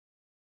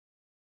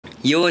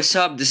Yo, what's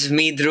up? This is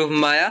me, Dhruv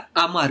Maya,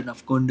 I'm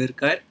Arnav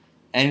Kondarkar.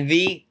 and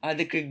we are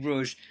the Crick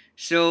Bros.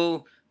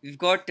 So, we've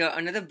got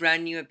another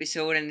brand new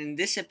episode, and in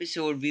this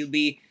episode, we'll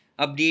be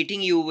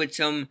updating you with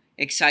some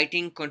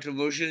exciting,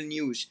 controversial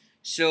news.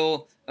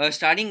 So,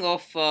 starting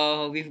off,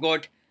 we've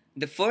got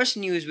the first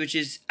news, which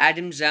is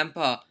Adam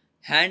Zampa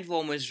hand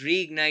warmers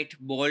reignite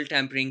ball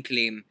tampering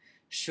claim.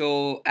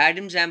 So,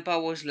 Adam Zampa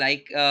was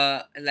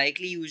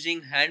likely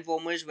using hand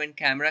warmers when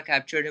camera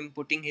captured him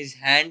putting his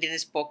hand in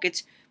his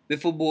pockets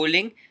before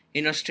bowling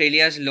in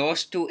Australia's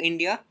loss to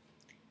India.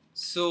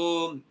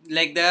 So,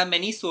 there are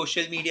many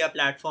social media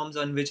platforms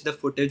on which the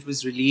footage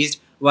was released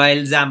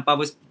while Zampa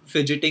was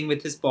fidgeting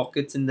with his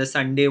pockets in the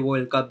Sunday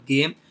World Cup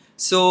game.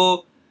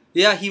 So,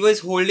 yeah, he was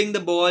holding the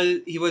ball,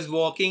 he was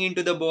walking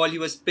into the ball, he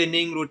was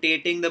spinning,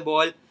 rotating the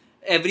ball.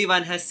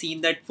 Everyone has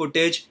seen that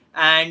footage,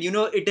 and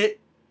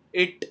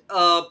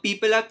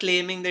people are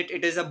claiming that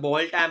it is a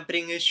ball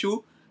tampering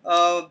issue.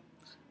 Uh,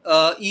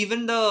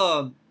 Even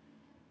the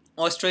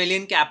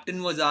Australian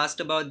captain was asked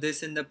about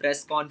this in the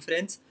press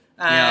conference,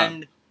 Yeah,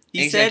 and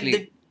he said exactly.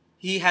 that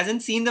he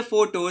hasn't seen the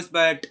photos,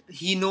 but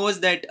he knows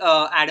that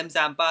Adam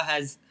Zampa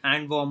has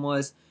hand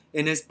warmers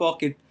in his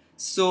pocket.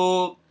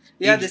 So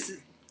yeah, Ex- this is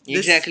this.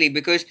 exactly,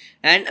 because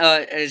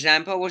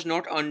Zampa was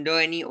not under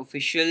any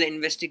official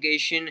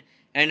investigation,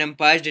 and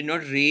umpires did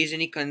not raise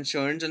any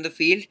concerns on the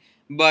field.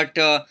 But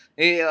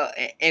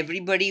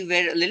everybody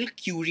were a little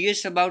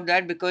curious about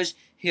that because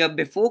here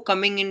before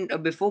coming in,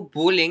 before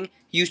bowling,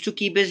 he used to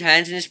keep his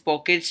hands in his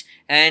pockets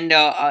and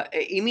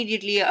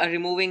immediately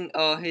removing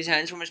his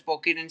hands from his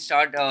pocket and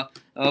start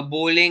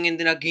bowling, and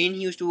then again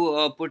he used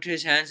to put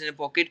his hands in a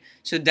pocket.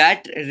 So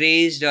that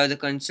raised the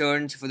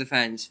concerns for the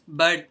fans.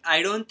 But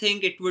I don't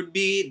think it would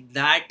be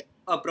that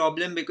a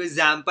problem because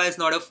Zampa is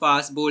not a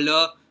fast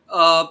bowler.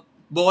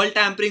 Ball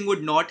tampering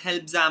would not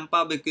help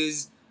Zampa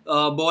because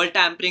ball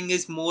tampering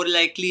is more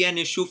likely an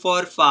issue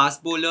for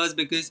fast bowlers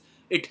because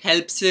it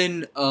helps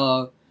in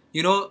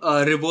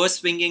reverse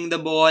swinging the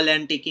ball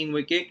and taking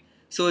wicket.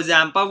 So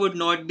Zampa would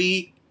not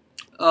be.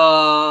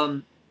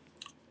 Um,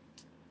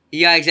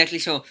 Yeah, exactly.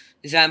 So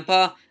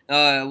Zampa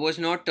was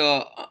not.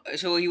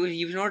 So he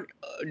was not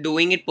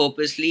doing it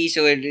purposely.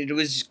 So it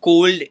was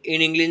cold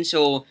in England.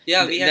 So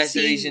Yeah, we have that's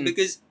the seen reason.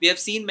 because we have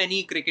seen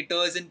many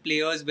cricketers and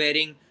players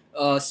wearing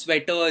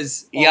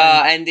sweaters on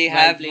Yeah, and they while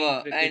have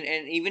playing cricket.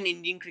 and even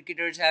Indian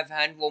cricketers have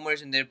hand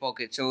warmers in their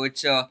pocket. So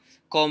it's a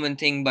common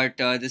thing. But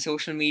the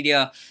social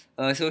media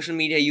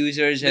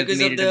users have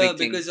made it a big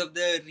thing. Because of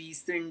the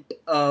recent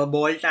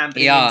ball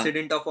tampering Yeah,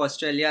 incident of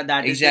Australia,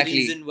 that is the exactly.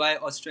 reason why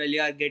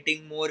Australia are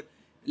getting more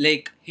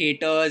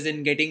haters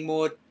and getting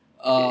more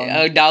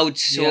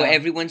Doubts. So yeah.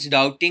 everyone's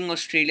doubting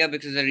Australia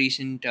because of the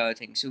recent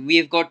thing. So we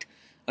have got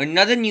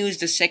another news.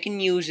 The second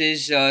news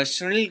is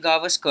Sunil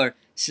Gavaskar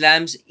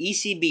slams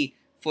ECB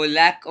for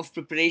lack of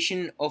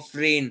preparation of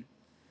rain.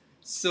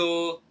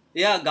 So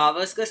yeah,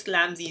 Gavaskar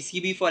slams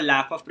ECB for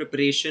lack of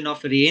preparation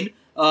of rain.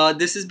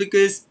 This is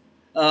because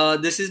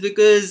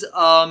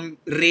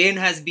rain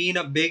has been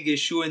a big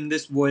issue in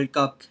this World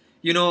Cup.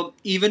 You know,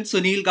 even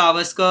Sunil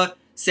Gavaskar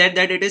said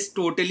that it is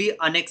totally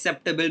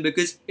unacceptable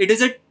because it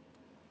is a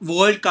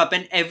World Cup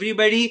and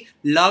everybody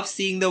loves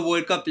seeing the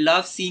World Cup,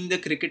 loves seeing the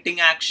cricketing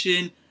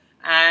action,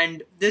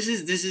 and this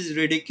is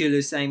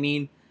ridiculous. I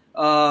mean,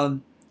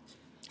 um,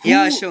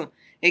 Yeah, who so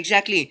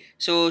exactly.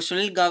 So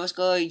Sunil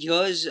Gavaskar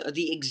here's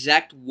the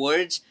exact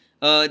words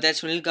that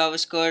Sunil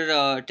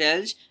Gavaskar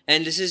tells,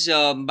 and this is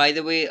by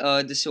the way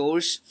the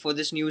source for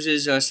this news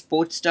is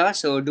Sportstar.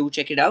 So do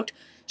check it out.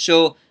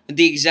 So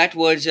the exact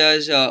words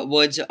are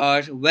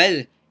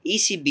well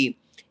ECB.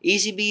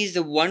 ECB is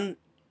the one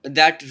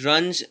that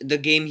runs the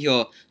game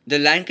here. The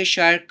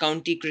Lancashire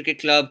County Cricket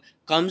Club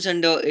comes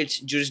under its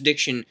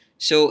jurisdiction,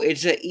 so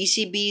it's the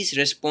ECB's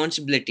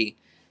responsibility.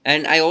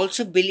 And I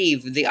also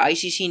believe the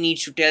ICC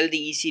needs to tell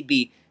the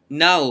ECB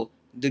now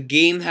the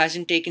game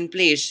hasn't taken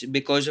place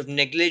because of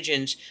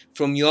negligence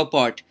from your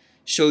part.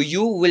 So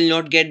you will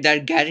not get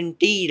that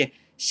guaranteed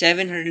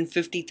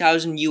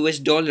 750,000 US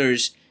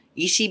dollars.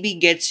 ECB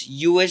gets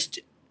US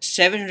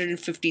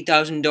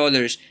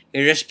 $750,000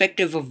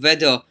 irrespective of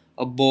whether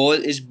a ball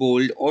is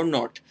bowled or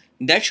not.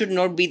 That should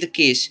not be the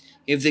case.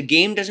 If the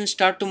game doesn't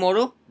start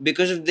tomorrow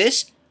because of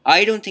this,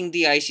 I don't think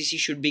the ICC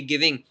should be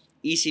giving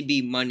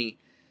ECB money.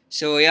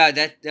 So yeah,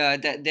 that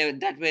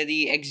were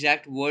the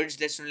exact words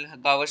that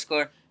Sunil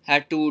Gavaskar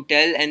had to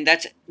tell, and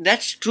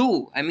that's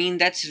true. I mean,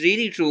 that's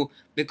really true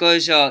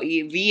because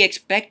we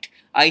expect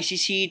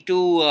ICC to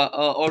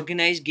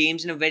organize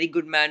games in a very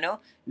good manner.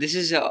 This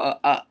is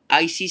a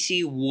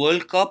ICC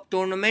World Cup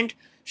tournament,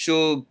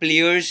 so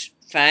players,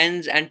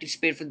 fans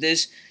anticipate for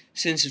this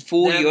since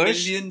four there are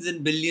years. millions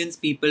and billions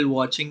people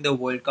watching the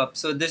World Cup.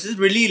 So this is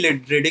really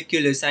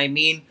ridiculous. I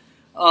mean,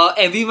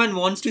 everyone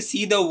wants to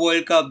see the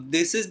World Cup.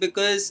 This is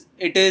because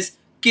it is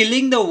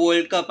killing the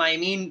World Cup. I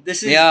mean,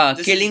 Yeah,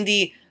 killing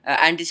the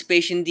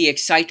anticipation, the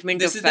excitement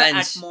of this is the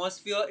fans.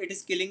 atmosphere. It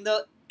is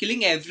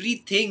killing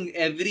everything.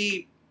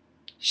 Every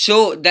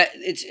So that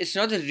it's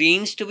not the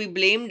rains to be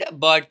blamed,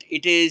 but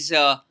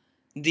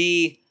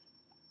the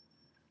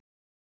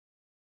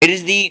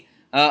is the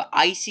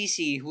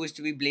ICC who is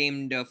to be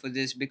blamed for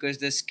this, because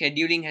the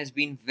scheduling has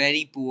been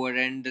very poor,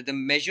 and the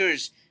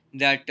measures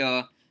that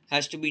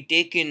has to be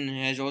taken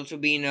has also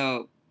been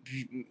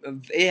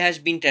it has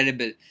been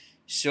terrible.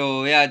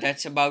 So yeah,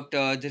 that's about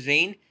the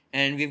rain,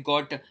 and we've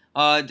got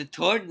the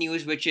third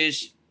news, which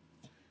is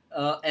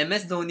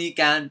MS Dhoni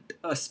can't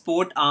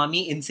sport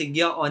army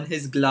insignia on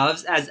his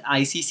gloves as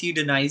ICC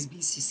denies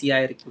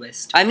BCCI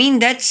request. I mean,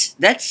 that's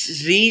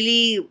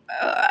really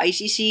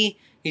ICC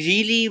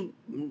really.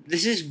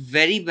 This is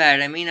very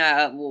bad. I mean,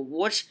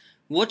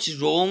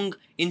 what's wrong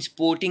in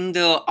sporting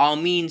the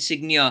army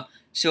insignia?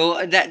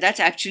 So that's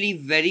actually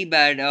very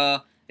bad.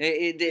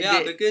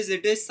 Yeah, because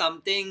it is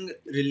something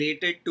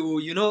related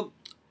to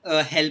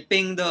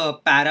helping the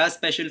para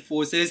special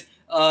forces,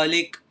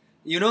 like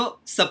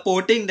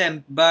supporting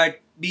them, but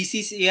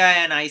BCCI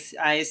and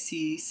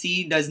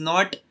ICC does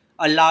not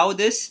allow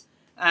this.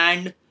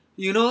 And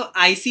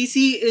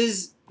ICC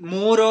is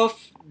more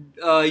of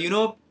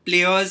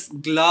players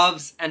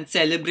gloves and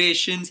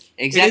celebrations.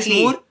 It is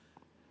exactly. more.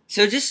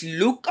 So just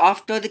look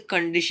after the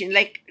condition,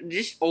 like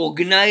just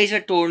organize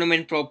a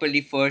tournament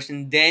properly first,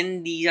 and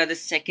then these are the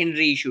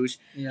secondary issues.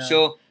 Yeah.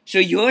 So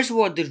here's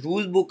what the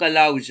rule book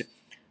allows.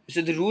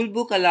 So the rule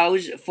book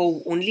allows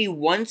for only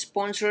one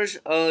sponsor's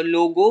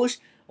logos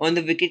on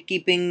the wicket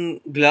keeping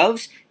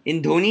gloves.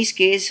 In Dhoni's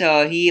case,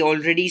 he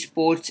already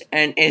sports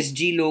an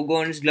SG logo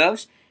on his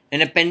gloves.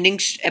 And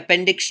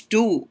Appendix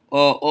 2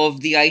 of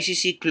the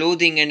ICC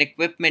clothing and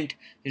equipment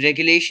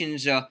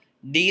regulations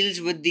deals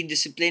with the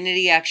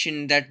disciplinary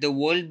action that the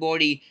world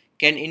body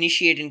can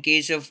initiate in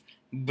case of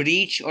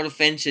breach or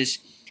offences.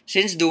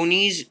 Since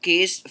Dhoni's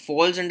case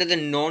falls under the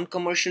non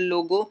commercial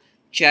logo,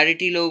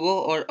 charity logo,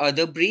 or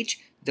other breach,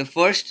 the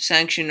first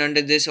sanction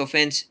under this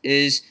offence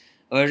is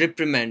a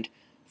reprimand.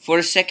 For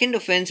a second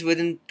offence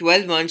within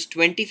 12 months,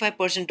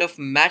 25% of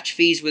match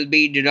fees will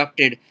be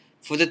deducted.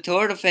 For the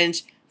third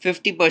offence,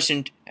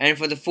 50%, and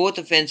for the fourth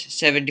offence,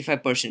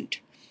 75%.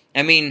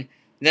 I mean,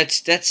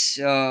 that's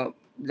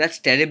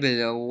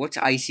terrible. What's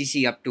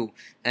ICC up to?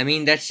 I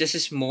mean, that's just a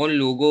small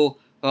logo.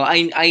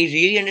 I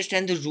really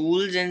understand the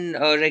rules and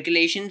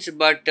regulations,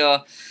 but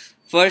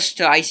first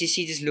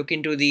ICC just look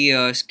into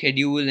the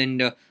schedule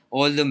and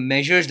all the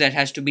measures that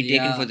has to be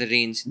taken for Yeah, the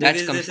reigns.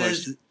 That's because comes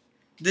first.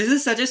 this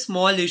is such a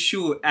small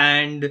issue,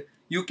 and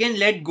you can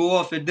let go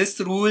of it. This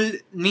rule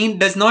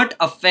does not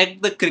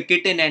affect the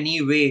cricket in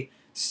any way.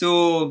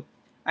 So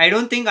I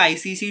don't think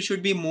ICC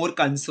should be more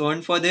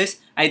concerned for this.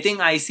 I think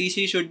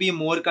ICC should be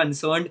more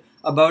concerned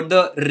about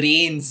the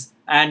rains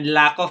and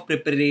lack of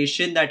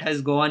preparation that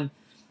has gone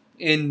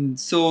in.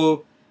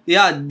 So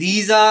yeah,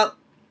 these are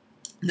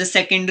the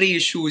secondary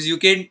issues. You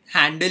can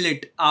handle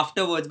it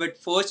afterwards, but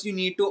first you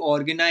need to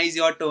organize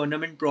your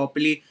tournament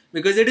properly,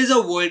 because it is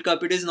a World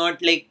Cup. It is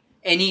not like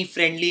any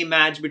friendly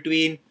match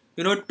between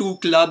two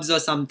clubs or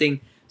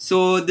something.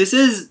 So this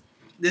is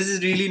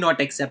really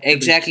not acceptable.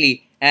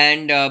 Exactly.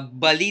 And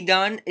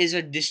Balidan is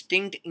a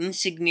distinct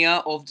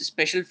insignia of the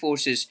Special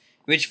Forces,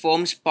 which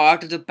forms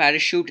part of the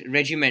parachute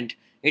regiment.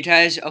 It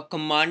has a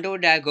commando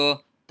dagger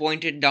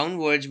pointed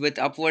downwards with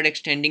upward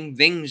extending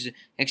wings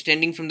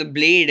extending from the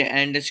blade,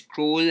 and a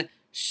scroll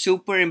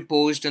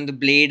superimposed on the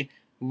blade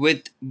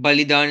with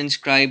Balidan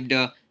inscribed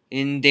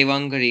in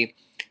Devangari.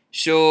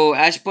 So,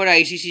 as per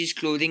ICC's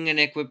clothing and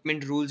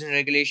equipment rules and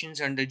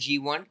regulations under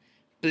G1,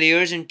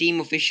 players and team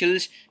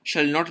officials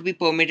shall not be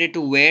permitted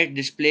to wear,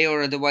 display,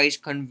 or otherwise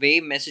convey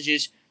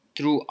messages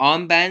through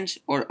armbands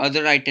or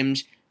other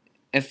items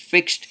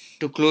affixed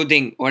to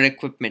clothing or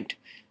equipment.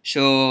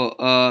 So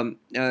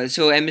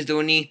MS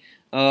Dhoni,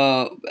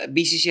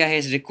 BCCI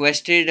has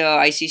requested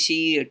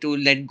ICC to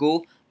let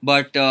go,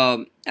 but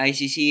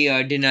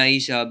ICC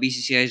denies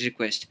BCCI's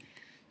request.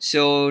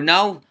 So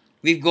now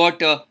we've got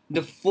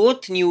the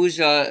fourth news.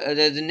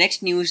 The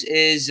next news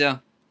is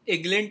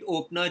England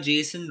opener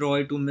Jason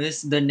Roy to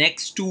miss the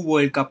next two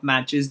World Cup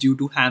matches due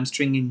to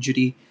hamstring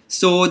injury.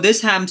 So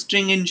this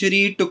hamstring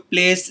injury took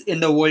place in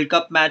the World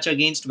Cup match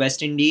against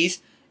West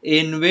Indies,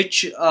 in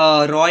which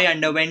Roy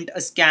underwent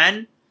a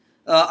scan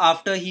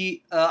after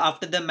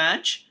the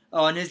match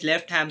on his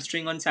left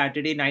hamstring on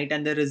Saturday night,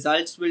 and the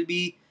results will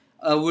be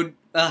would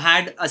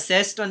had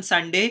assessed on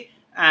Sunday,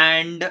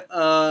 and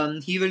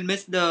he will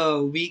miss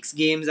the week's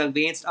games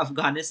against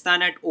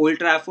Afghanistan at Old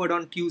Trafford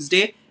on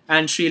Tuesday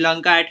and Sri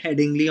Lanka at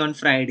Headingley on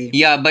Friday.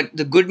 yeah, but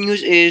the good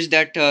news is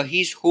that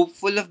he's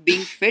hopeful of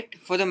being fit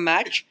for the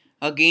match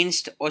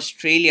against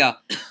Australia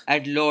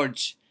at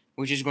Lords,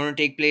 which is going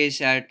to take place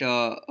at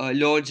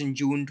Lords in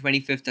June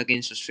 25th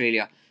against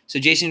Australia. So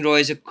Jason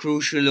Roy is a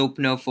crucial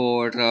opener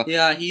for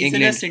Yeah, he's in a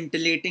England.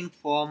 scintillating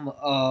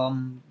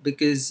form,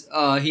 because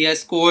he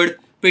has scored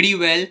pretty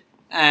well,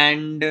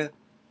 and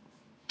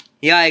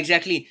Yeah,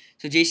 exactly.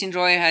 So Jason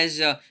Roy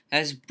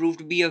has proved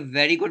to be a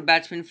very good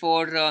batsman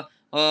for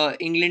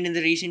England in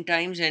the recent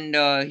times, and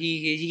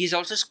he's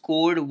also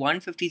scored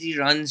 153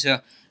 runs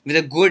with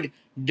a good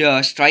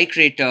strike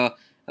rate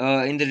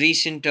in the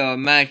recent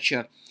match.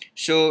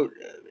 So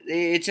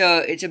it's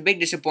a big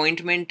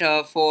disappointment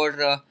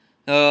for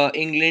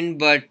England,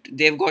 but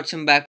they've got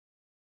some back.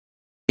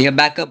 Yeah,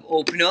 backup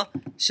opener.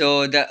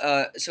 So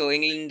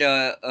England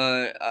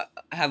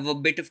have a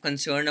bit of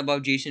concern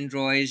about Jason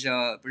Roy's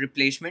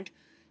replacement.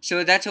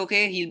 So that's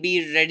okay. He'll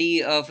be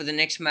ready for the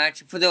next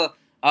match. For the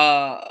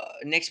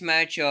next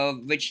match,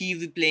 which he'll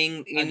be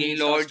playing in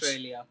against Lords.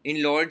 Australia.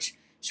 In Lords,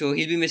 so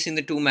he'll be missing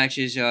the two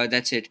matches.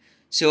 That's it.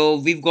 So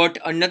we've got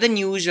another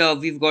news.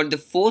 We've got the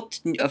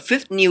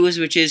fifth news,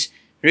 which is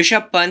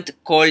Rishabh Pant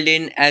called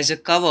in as a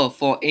cover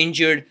for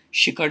injured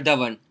Shikhar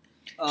Dhawan.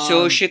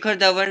 So Shikhar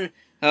Dhawan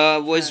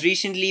was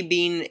recently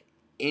been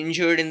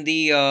injured in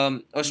the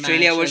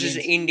Australia Match versus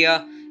against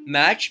India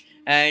match,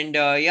 and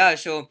yeah,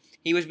 so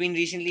he was being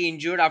recently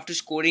injured after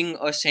scoring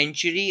a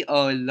century,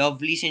 a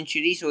lovely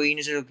century. So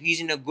he's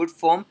in a good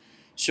form.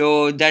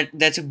 So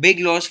that's a big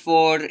loss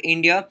for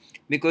India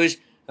because.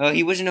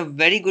 He was in a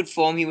very good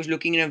form. He was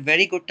looking in a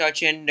very good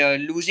touch, and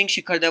losing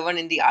Shikhar Dhawan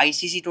in the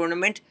ICC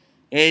tournament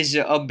is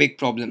a big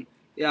problem.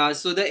 Yeah,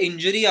 so the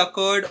injury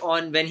occurred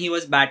on when he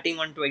was batting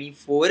on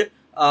 24.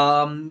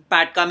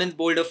 Pat Cummins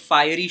bowled a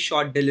fiery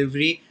shot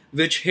delivery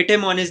which hit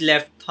him on his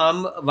left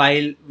thumb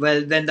when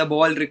the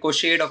ball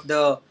ricocheted off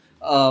the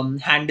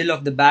handle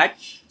of the bat.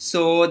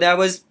 So that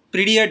was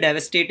pretty a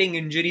devastating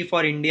injury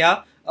for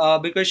India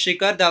because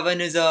Shikhar Dhawan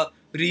is a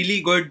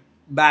really good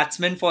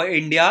batsman for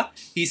India.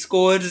 He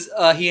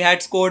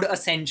had scored a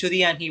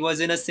century and he was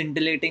in a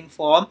scintillating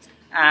form,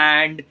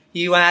 and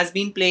he has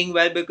been playing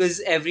well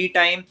because every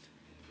time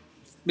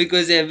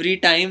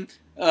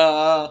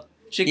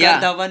Shikhar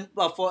Yeah,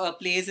 Dhawan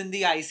plays in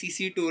the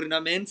ICC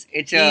tournaments,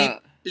 it's he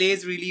a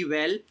plays really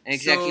well.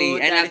 exactly, So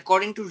and that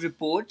according to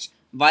reports,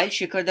 while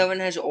Shikhar Dhawan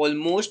has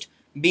almost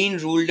been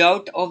ruled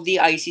out of the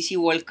ICC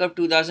World Cup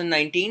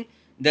 2019,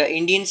 the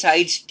Indian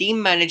side's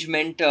team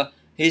management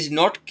is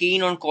not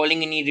keen on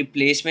calling any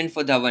replacement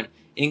for Dhawan,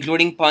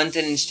 including Pant,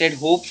 and instead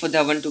hope for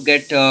Dhawan to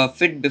get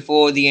fit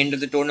before the end of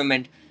the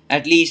tournament,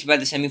 at least by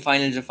the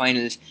semi-finals or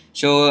finals.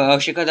 So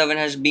Shikhar Dhawan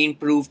has been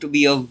proved to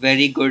be a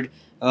very good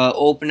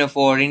opener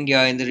for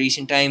India in the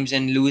recent times,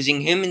 and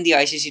losing him in the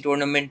ICC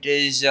tournament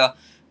is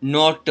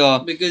not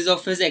because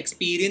of his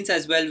experience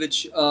as well,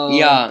 which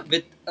yeah,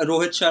 with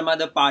Rohit Sharma,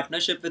 the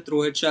partnership with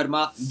Rohit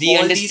Sharma, the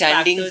all these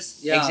understanding, factors,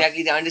 yeah,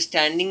 exactly, the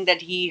understanding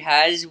that he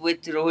has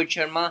with Rohit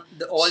Sharma.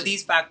 all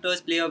these factors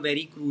play a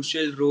very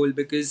crucial role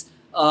because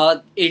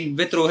in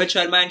with Rohit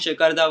Sharma and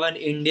Shikhar Dhawan,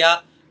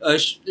 India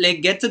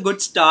like gets a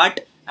good start,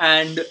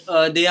 and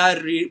they are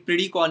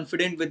pretty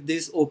confident with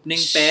this opening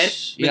pair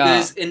Yeah,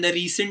 because in the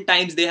recent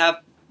times they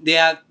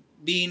have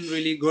been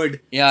really good.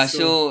 yeah.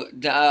 So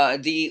So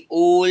the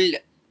old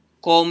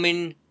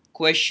common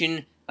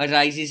question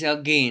arises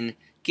again.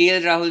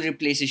 KL Rahul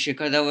replaces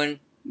Shikhar Dhawan,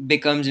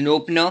 becomes an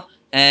opener,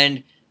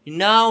 and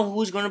now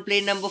who's going to play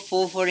number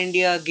four for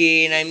India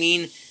again? I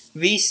mean,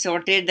 we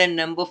sorted the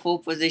number four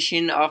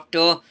position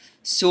after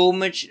so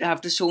much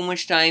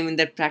time in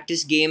that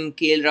practice game.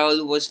 KL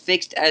Rahul was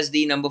fixed as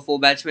the number four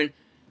batsman,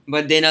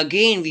 but then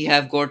again we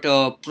have got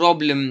a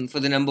problem for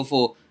the number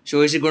four.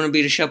 So is it going to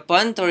be Rishabh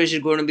Pant or is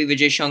it going to be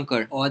Vijay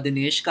Shankar? or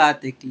Dinesh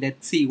Karthik,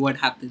 let's see what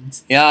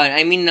happens. Yeah,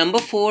 I mean, number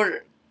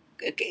four,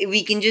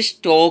 we can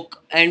just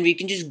talk and we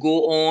can just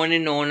go on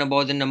and on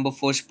about the number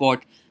four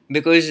spot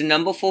because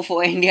number four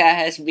for India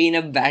has been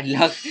a bad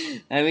luck.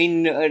 I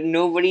mean,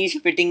 nobody's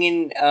fitting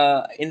in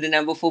the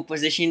number four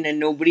position and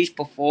nobody's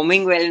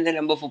performing well in the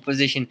number four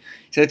position.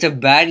 So it's a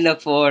bad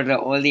luck for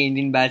all the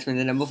Indian batsmen in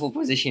the number four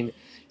position.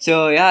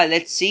 So yeah,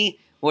 let's see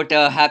what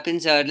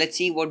happens. Let's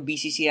see what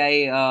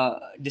BCCI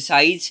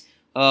decides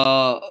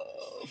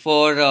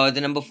for the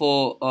number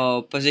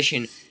four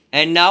position.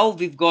 And now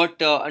we've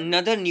got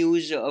another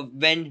news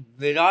when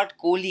Virat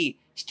Kohli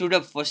stood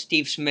up for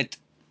Steve Smith.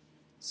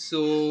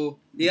 So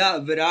yeah,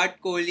 Virat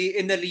Kohli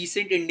in the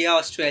recent India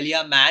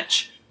Australia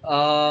match,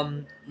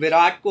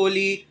 Virat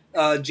Kohli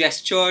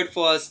gestured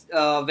for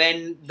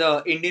when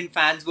the Indian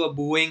fans were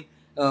booing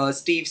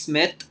Steve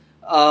Smith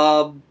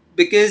uh,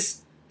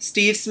 because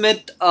Steve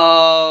Smith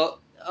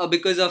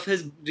because of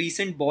his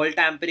recent ball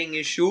tampering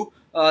issue,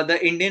 the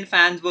Indian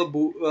fans were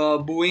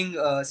booing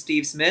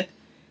Steve Smith,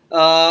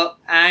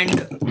 and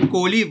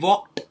Kohli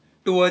walked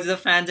towards the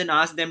fans and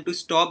asked them to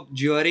stop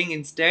jeering,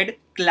 instead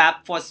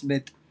clap for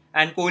Smith.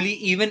 And Kohli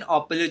even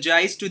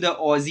apologized to the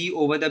Aussie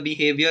over the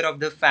behavior of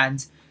the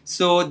fans.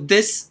 So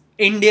this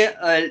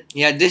India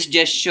Yeah, this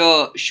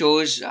gesture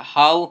shows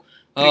how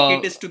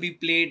cricket is to be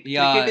played.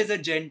 yeah, Cricket is a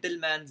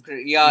gentleman's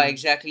yeah, game.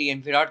 exactly.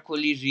 And Virat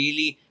Kohli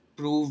really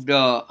proved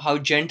how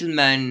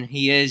gentleman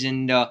he is,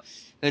 and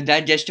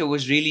that gesture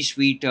was really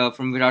sweet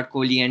from Virat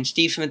Kohli. And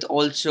Steve Smith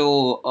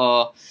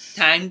also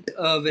Thanked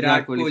Virat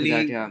Virat Kohli for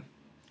that. Kohli. Yeah. So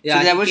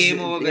Yeah, that he was came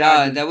over yeah,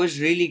 Virat. that was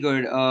really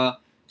good.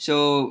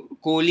 So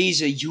Kohli's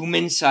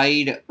human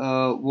side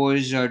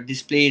was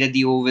displayed at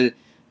the Oval,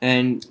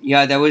 and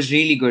yeah, that was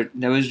really good.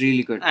 That was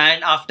really good.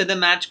 And after the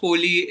match,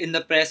 Kohli in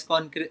the press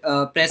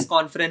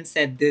conference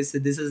said this.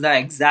 This is the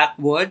exact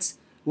words.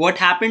 What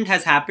happened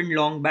has happened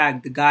long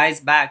back. The guy's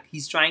back.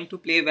 He's trying to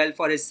play well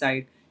for his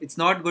side. It's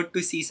not good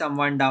to see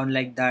someone down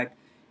like that.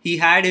 He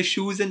had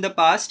issues in the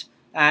past,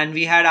 and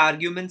we had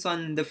arguments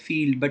on the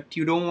field. But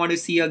you don't want to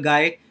see a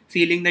guy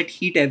feeling that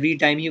heat every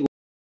time he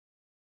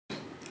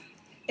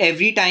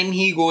every time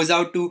he goes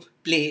out to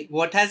play,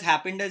 what has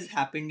happened.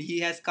 He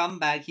has come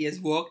back, he has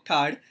worked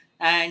hard,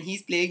 and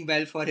he's playing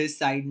well for his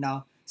side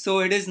now. So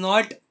it is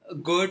not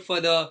good for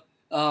the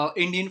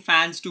Indian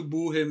fans to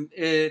boo him.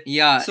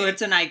 Yeah, So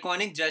it's an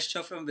iconic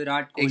gesture from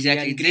Virat Kohli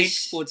exactly. and great This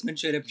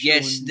sportsmanship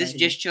yes, shown this by him.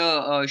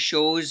 gesture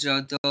shows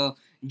the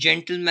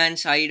gentleman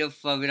side of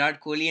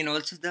Virat Kohli and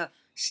also the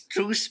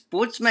true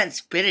sportsman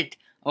spirit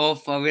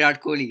of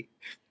Virat Kohli.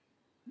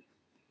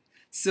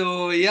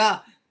 So yeah,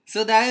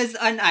 so that is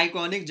an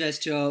iconic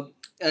gesture.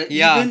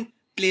 Yeah, Even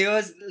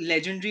players,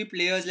 legendary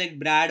players like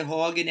Brad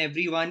Hogg and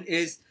everyone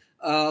is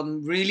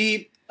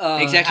really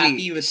exactly.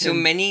 happy with So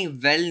him. many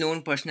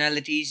well-known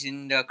personalities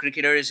in the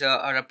cricketers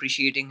are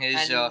appreciating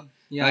his And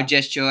yeah,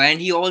 gesture,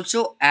 and he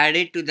also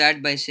added to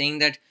that by saying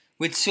that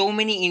with so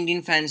many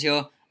Indian fans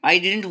here, I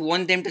didn't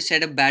want them to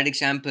set a bad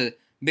example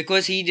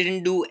because he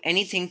didn't do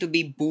anything to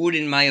be booed.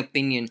 In my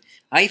opinion,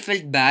 I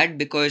felt bad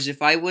because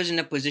if I was in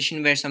a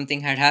position where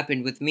something had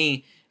happened with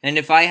me, and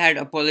if I had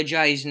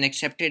apologized and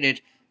accepted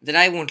it, that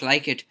I won't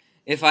like it.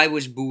 If I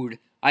was booed,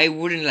 I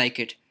wouldn't like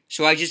it.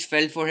 So I just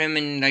felt for him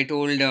and I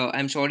told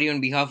I'm sorry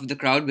on behalf of the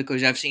crowd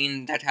because I've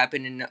seen that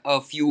happen in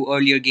a few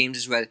earlier games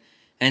as well,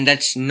 and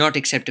that's not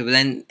acceptable.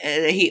 And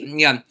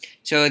yeah,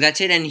 so that's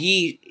it. And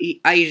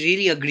I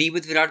really agree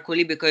with Virat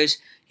Kohli because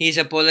he's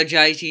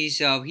apologized. He's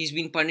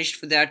been punished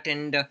for that,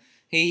 and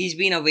he's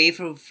been away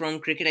from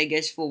cricket, I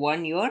guess, for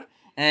 1 year.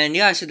 And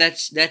yeah, so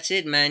that's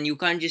it, man. You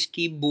can't just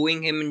keep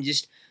booing him and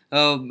just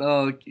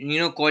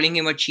calling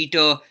him a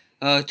cheater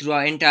through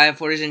our entire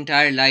for his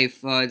entire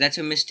life. That's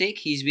a mistake.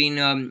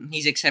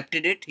 He's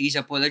accepted it. He's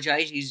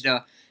apologized. He's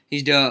got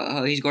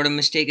a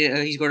mistake.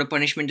 He's got a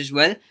punishment as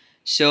well.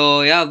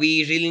 So yeah,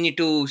 we really need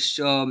to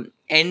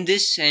end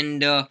this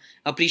and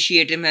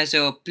appreciate him as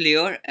a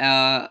player,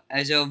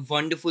 as a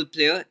wonderful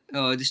player,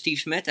 the Steve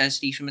Smith, as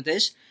Steve Smith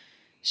is.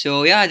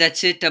 So yeah,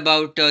 that's it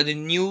about the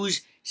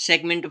news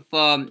segment of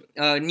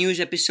news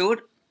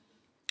episode.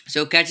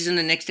 So catch us in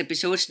the next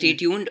episode. Stay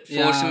tuned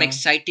for some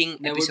exciting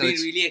that would be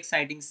episodes. really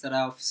exciting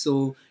stuff.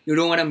 So you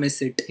don't want to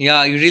miss it.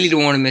 Yeah, you really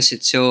don't want to miss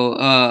it. So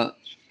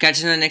catch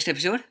us in the next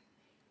episode.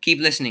 Keep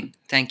listening.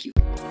 Thank you.